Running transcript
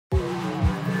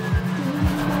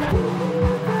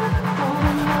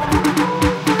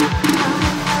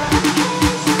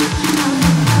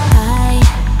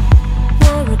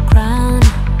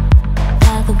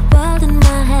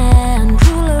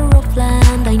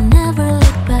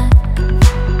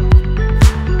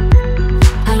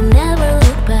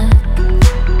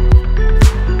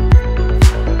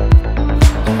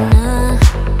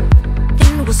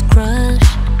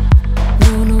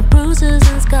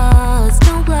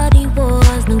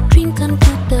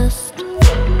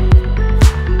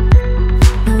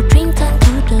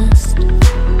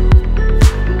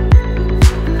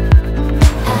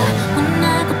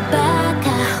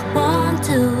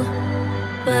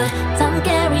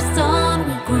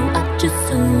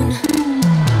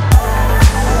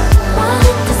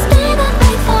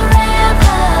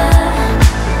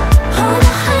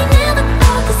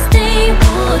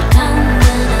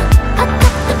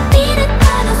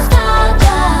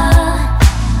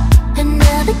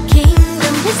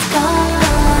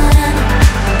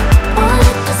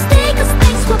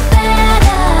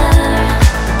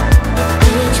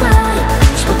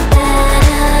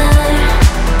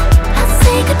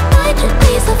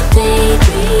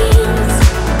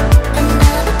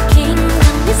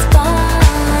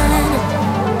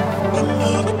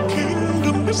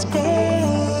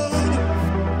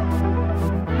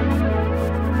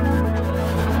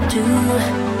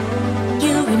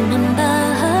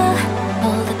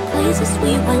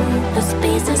we went, the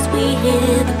spaces we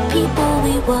hid, the people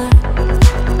we were.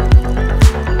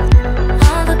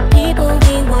 All the people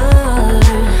we were.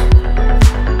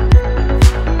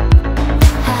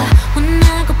 When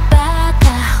I go back,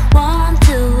 I want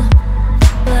to,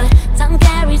 but time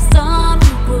carries on, we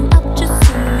grew up too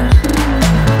soon.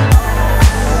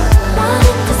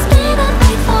 Wanted to stay but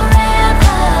wait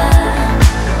forever.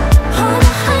 Oh,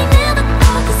 I never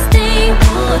thought this day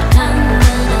would come.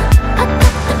 I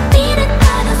got defeated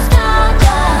by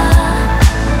nostalgia,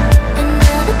 and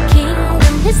now the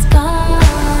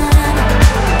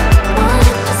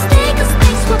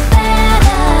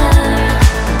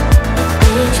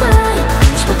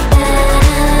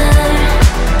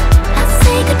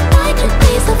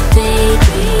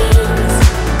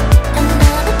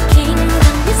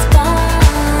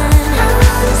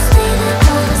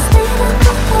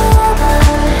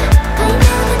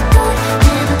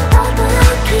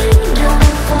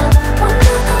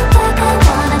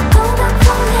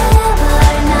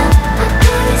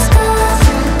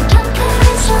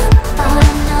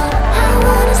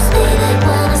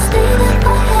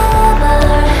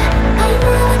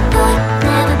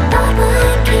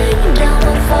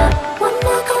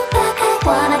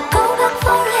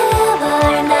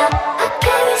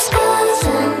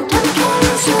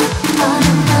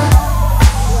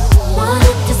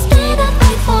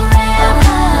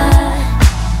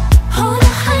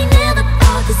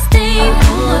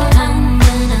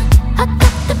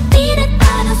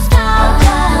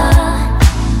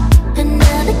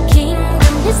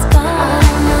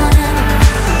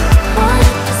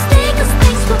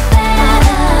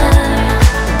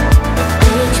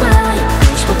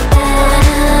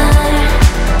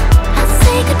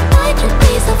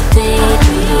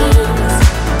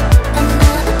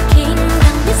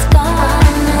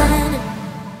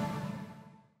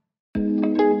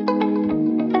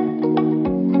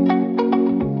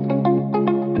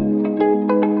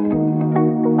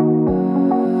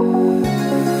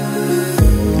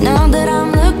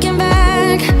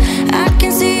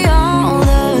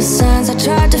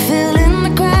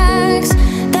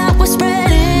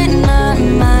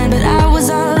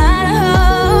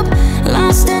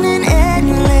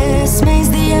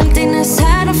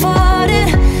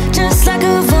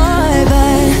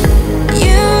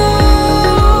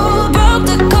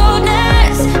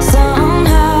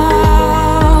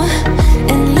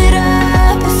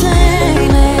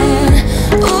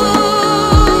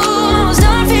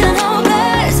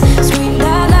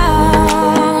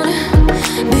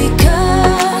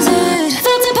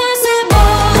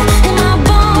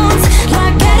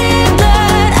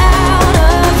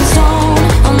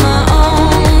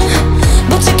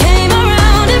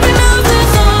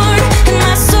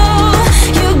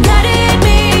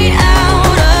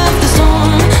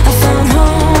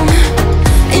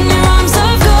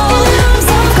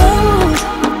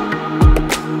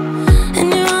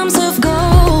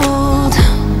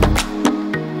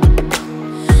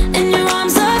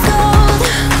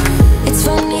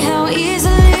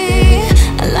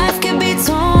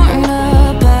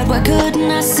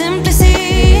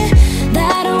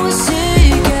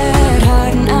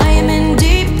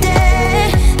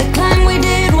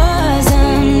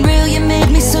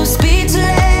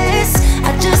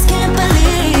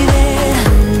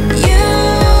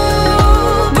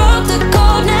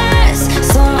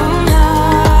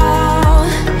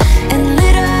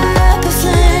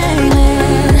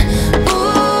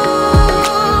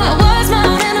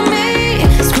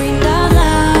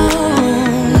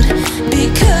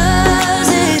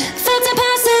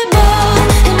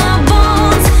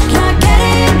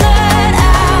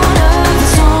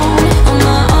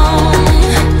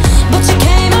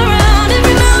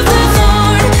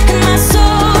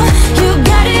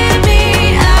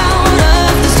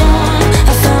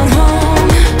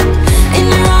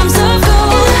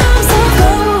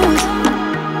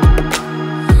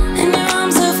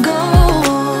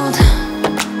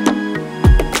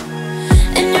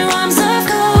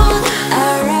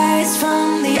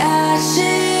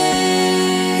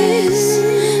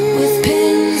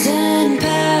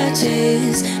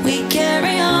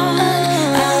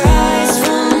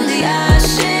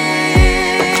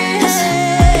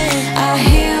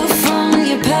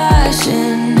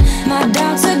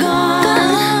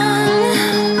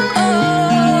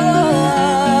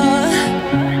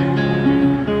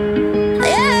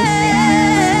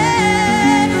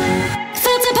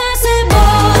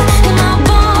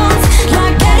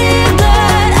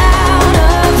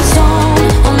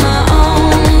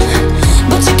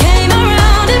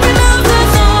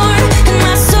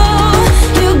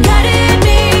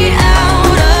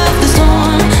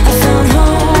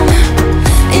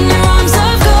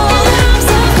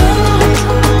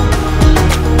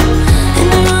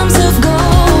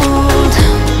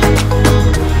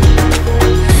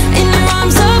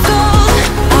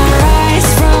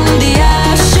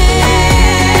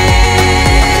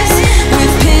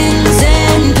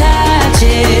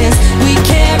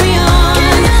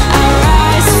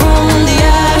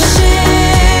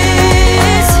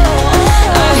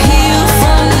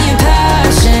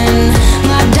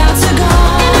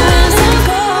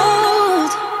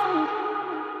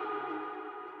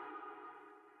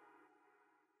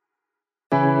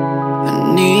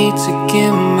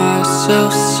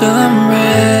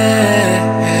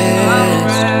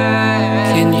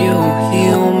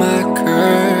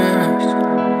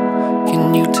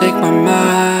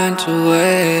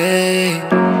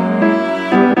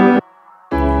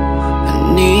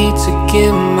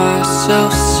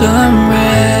some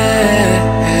rest?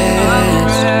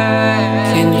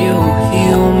 Can you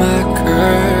heal my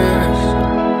curse?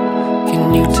 Can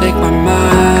you take my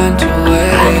mind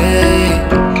away?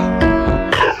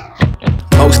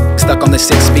 Most stuck on the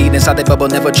 6 speed inside that bubble,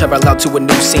 never travel out to a new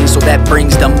scene. So that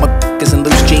brings them motherfuckers in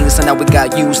loose jeans. So now we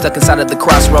got you stuck inside of the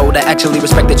crossroad. I actually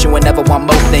respect that you ain't never want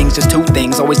more things, just 2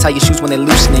 things. Always tie your shoes when they're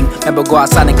loosening. Never go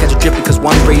outside and catch a drip, because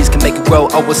one breeze can make it grow.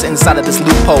 Oh, what's inside of this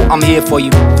loophole? I'm here for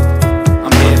you.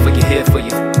 I'm here for you, here for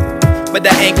you. But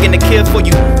that ain't gonna kill for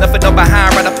you. Left it all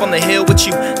behind, right up on the hill with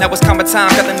you. Now it's karma time,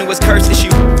 got the newest curse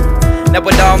issue. Now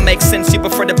it all makes sense, you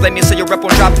prefer to blame me, so your rep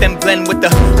won't drop and blend with the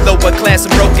lower class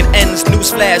and broken ends.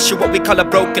 Newsflash, you're what we call a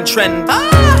broken trend. I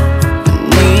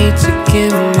need to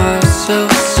give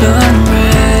myself some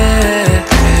rest.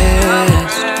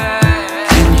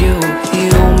 Can you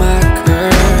heal my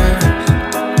curse?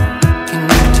 Can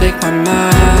you take my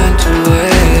mind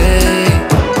away?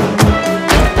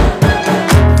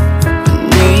 I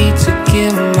need to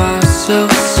give myself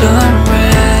some rest.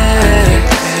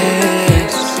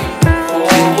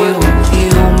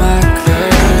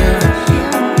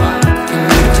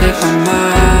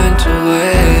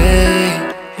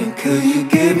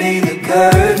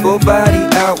 Full body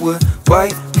outward,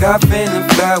 white coffin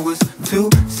and flowers, 2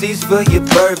 seats for your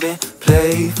bourbon,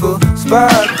 playful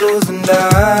sparkles and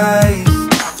ice.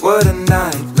 What a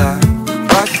night like,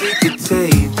 watch at the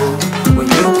table when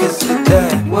you can sit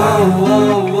there. Whoa,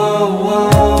 whoa, whoa,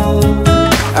 whoa.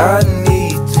 I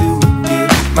need to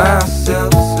give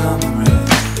myself some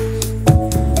rest.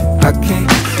 I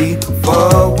can't see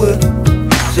forward,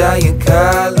 giant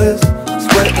collars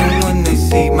sweating when they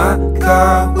see my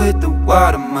car with the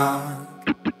watermark.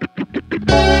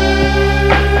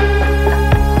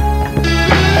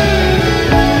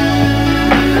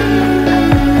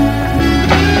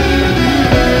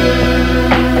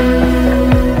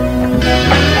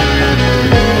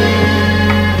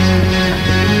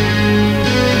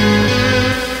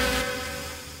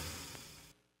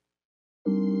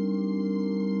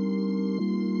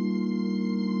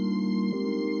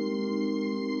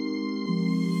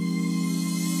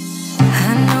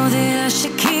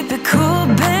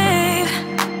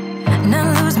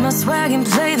 Swag and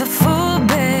play the fool,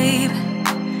 babe.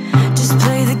 Just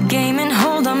play the game and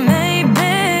hold on,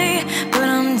 maybe. But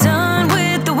I'm done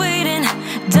with the waiting,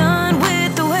 done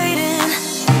with the waiting.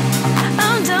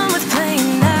 I'm done with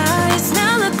playing nice.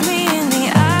 Now look me in the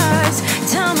eyes.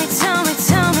 Tell me, tell me,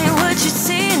 tell me what you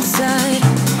see inside.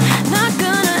 Not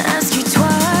gonna ask you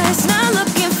twice. Not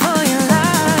looking for your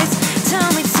lies.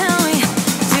 Tell me, do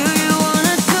you wanna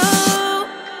go?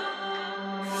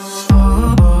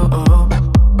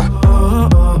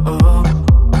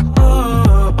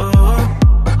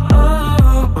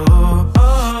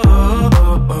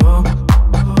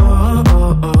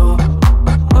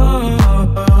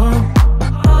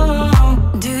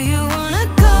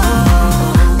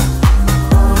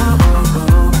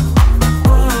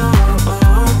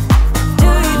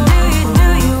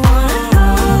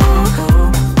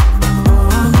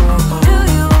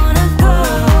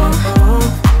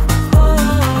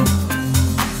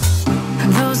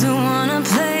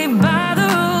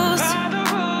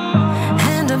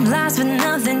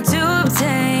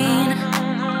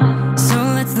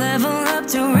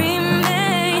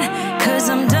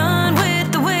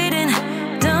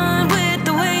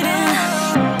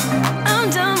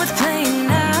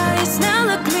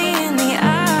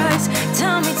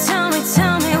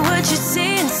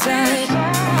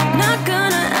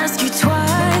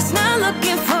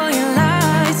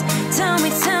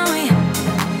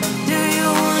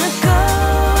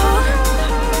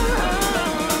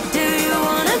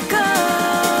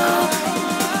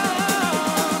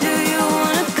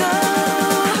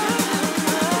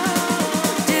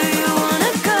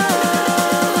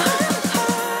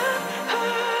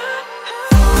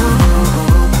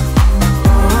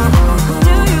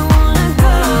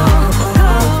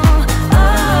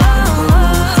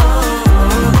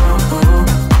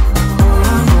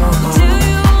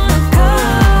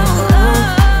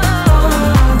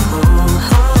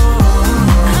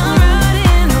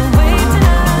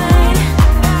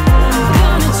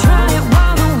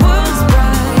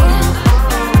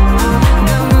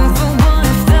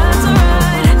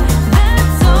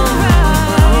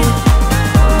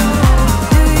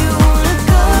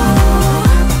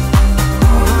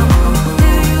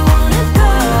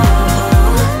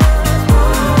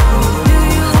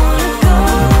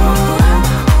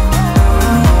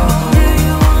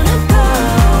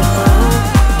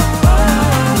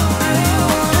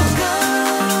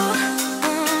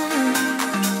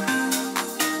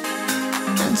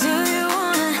 Do